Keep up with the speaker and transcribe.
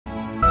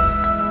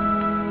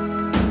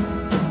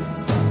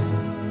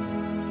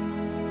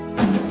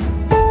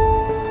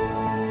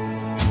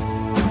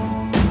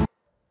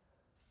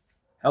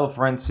Hello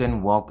friends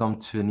and welcome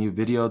to a new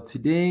video.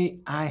 Today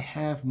I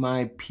have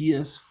my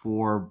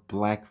PS4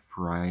 Black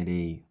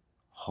Friday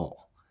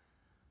haul.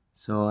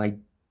 So I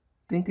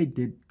think I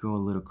did go a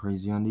little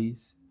crazy on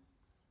these.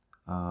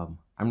 I'm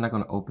not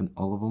going to open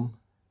all of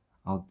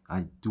them.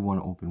 I do want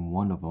to open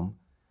one of them.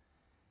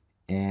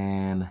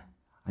 And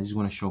I just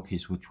want to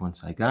showcase which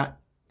ones I got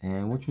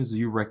and which ones do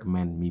you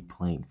recommend me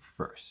playing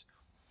first.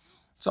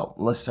 So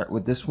let's start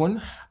with this one.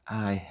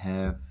 I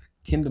have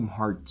Kingdom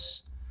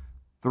Hearts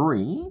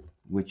 3,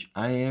 which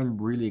I am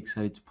really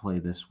excited to play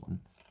this one.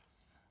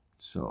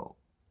 So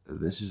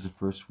this is the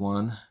first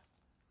one.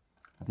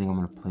 I think I'm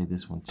gonna play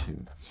this one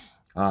too.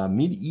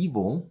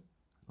 Medieval.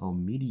 Oh,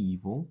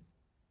 Medieval.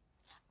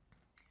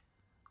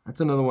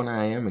 That's another one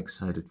I am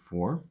excited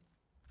for.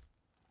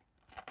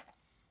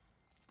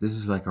 This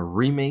is like a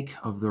remake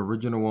of the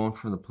original one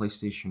from the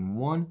PlayStation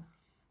 1,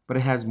 but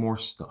it has more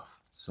stuff.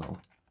 So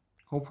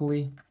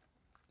hopefully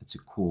it's a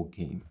cool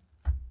game.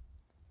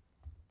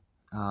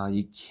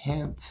 You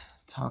can't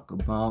talk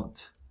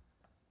about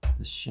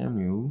the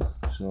Shenmue.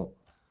 So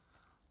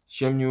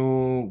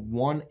Shenmue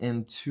 1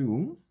 and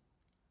 2.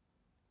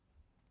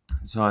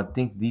 So I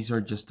think these are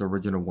just the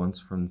original ones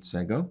from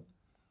Sega.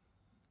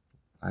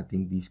 I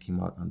think these came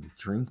out on the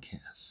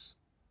Dreamcast.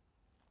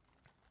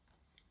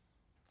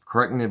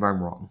 Correct me if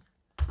I'm wrong.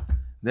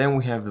 Then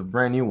we have the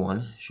brand new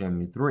one,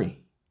 Shenmue 3.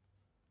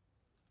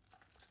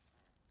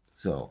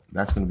 So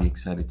that's going to be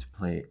excited to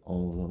play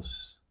all of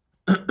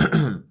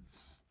those.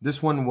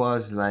 This one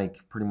was like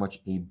pretty much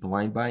a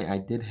blind buy. I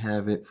did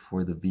have it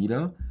for the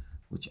Vita,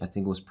 which I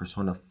think was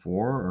Persona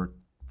 4 or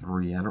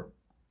 3. I don't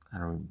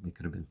know, it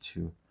could have been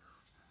 2.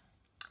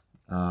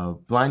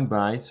 Blind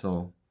buy,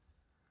 so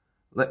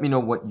let me know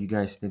what you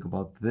guys think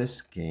about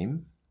this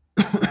game.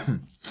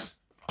 I'm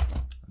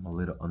a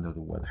little under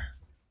the weather.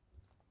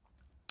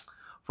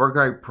 Far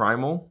Cry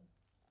Primal,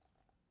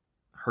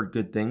 heard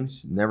good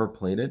things, never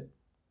played it.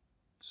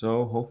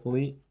 So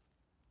hopefully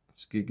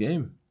it's a good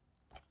game.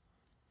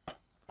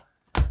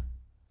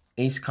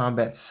 Ace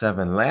Combat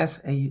 7.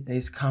 Last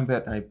Ace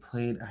Combat I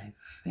played, I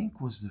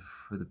think was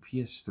for the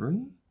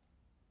PS3.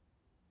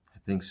 I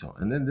think so.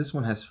 And then this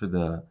one has for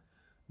the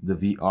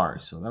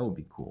VR, so that would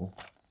be cool.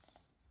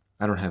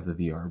 I don't have the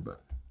VR,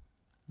 but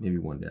maybe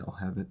one day I'll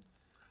have it.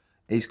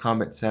 Ace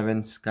Combat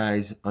 7,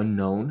 Skies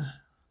Unknown.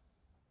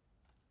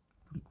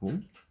 Pretty cool.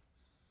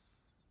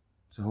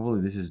 So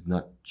hopefully this is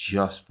not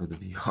just for the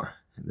VR.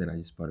 And then I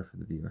just bought it for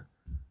the VR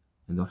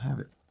and don't have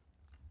it.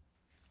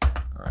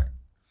 All right.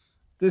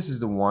 This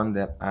is the one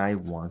that I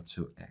want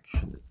to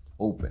actually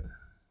open.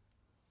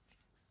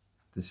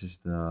 This is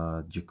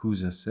the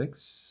Yakuza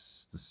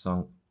 6, the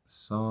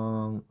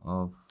Song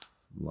of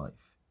Life.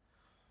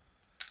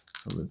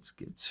 So let's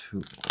get to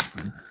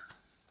open.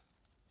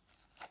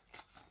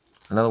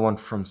 Another one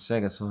from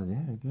Sega. So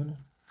yeah, I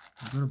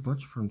got a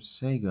bunch from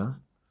Sega.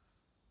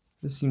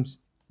 This seems,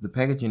 the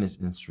packaging is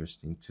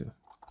interesting too.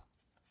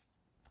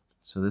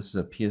 So this is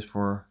a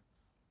PS4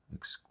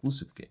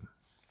 exclusive game.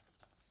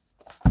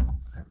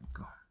 There we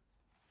go.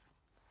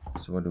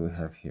 So what do we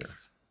have here?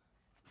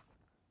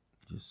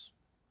 Just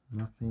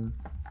nothing.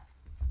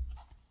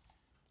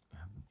 I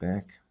have the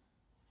back.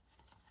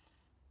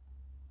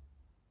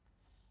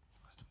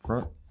 That's the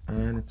front,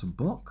 and it's a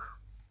book.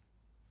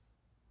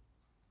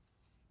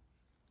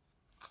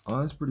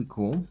 Oh, that's pretty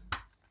cool.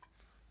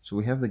 So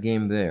we have the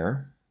game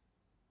there.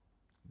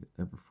 If it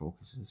ever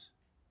focuses.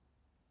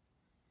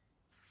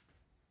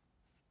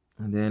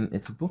 And then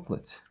it's a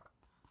booklet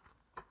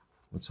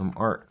with some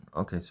art.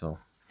 Okay, so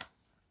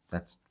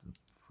that's the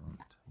front,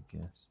 I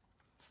guess.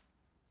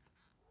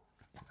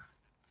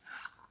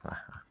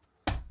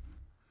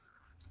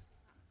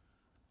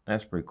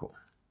 That's pretty cool.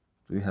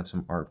 So we have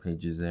some art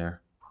pages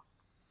there.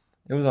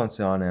 It was on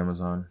sale on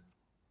Amazon.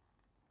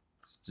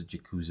 It's the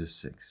Yakuza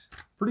 6.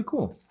 Pretty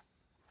cool.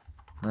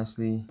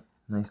 Nicely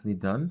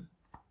done.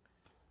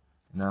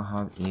 Now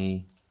have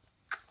a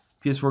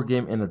PS4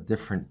 game in a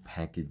different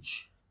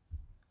package.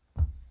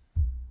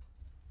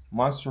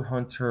 Monster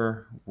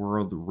Hunter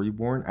World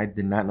Reborn. I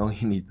did not know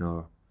you need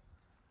the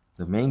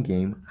main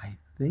game. I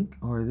think,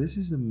 or this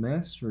is the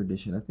Master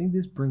Edition. I think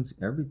this brings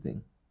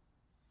everything.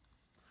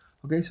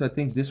 Okay, so I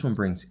think this one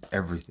brings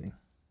everything.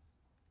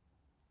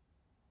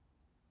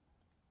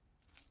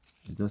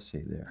 It does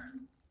say there.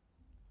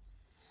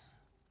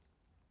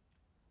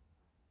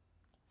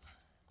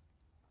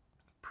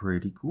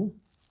 Pretty cool.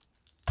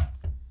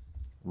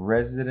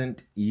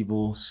 Resident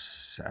Evil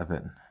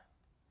 7.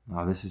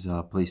 Now this is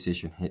a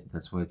PlayStation hit.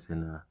 That's why it's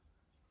in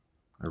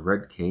a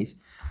red case.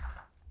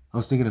 I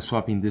was thinking of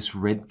swapping this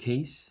red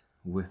case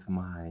with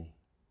my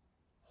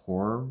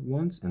horror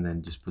ones and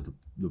then just put the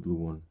blue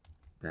one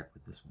back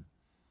with this one.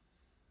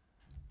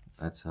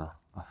 That's a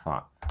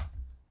thought.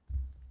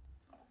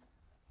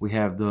 We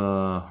have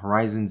the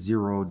Horizon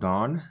Zero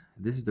Dawn.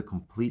 This is the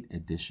complete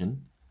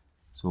edition.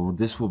 So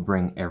this will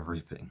bring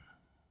everything.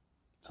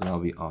 So that'll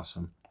be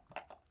awesome.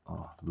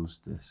 Oh, loose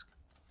disc.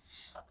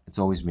 It's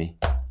always me.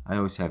 I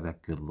always have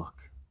that good luck.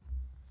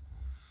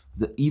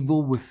 The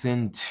Evil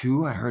Within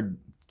 2. I heard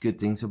good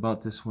things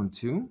about this one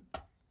too.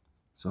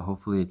 So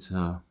hopefully it's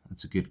a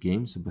good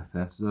game. It's a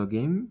Bethesda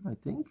game, I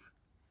think.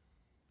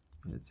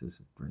 Yeah, it says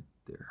it right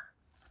there.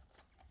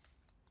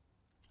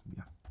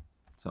 Yeah.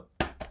 So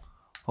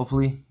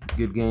hopefully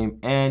good game,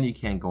 and you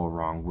can't go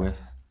wrong with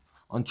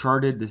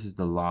Uncharted. This is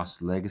the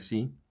Lost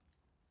Legacy.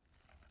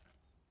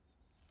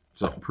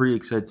 So I'm pretty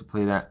excited to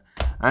play that.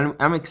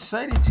 I'm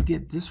excited to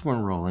get this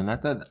one rolling. I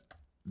thought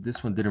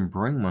this one didn't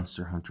bring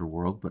Monster Hunter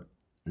World, but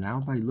now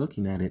by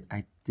looking at it,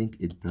 I think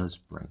it does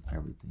bring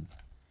everything.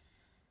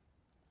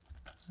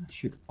 I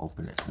should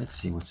open it. Let's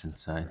see what's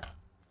inside.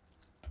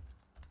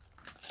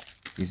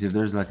 Because if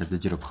there's like a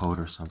digital code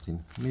or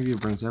something, maybe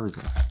it brings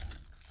everything.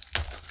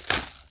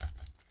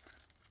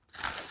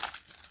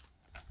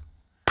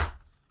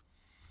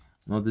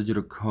 No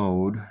digital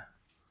code.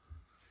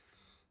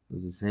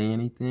 Does it say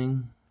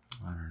anything?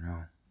 I don't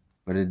know.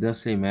 But it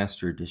does say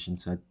Master Edition,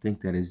 so I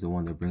think that is the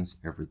one that brings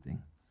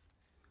everything.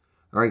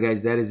 Alright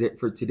guys, that is it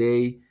for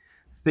today.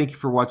 Thank you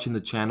for watching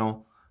the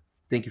channel.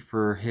 Thank you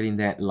for hitting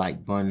that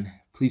like button.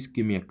 Please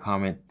give me a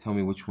comment. Tell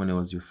me which one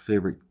was your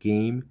favorite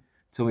game.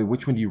 Tell me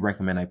which one do you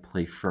recommend I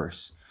play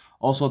first.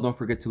 Also, don't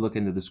forget to look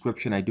in the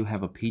description. I do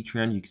have a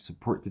Patreon. You can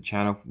support the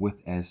channel with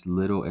as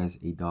little as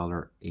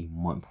 $1 a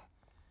month.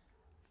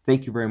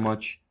 Thank you very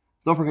much.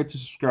 Don't forget to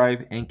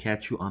subscribe and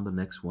catch you on the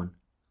next one.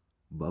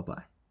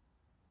 Bye-bye.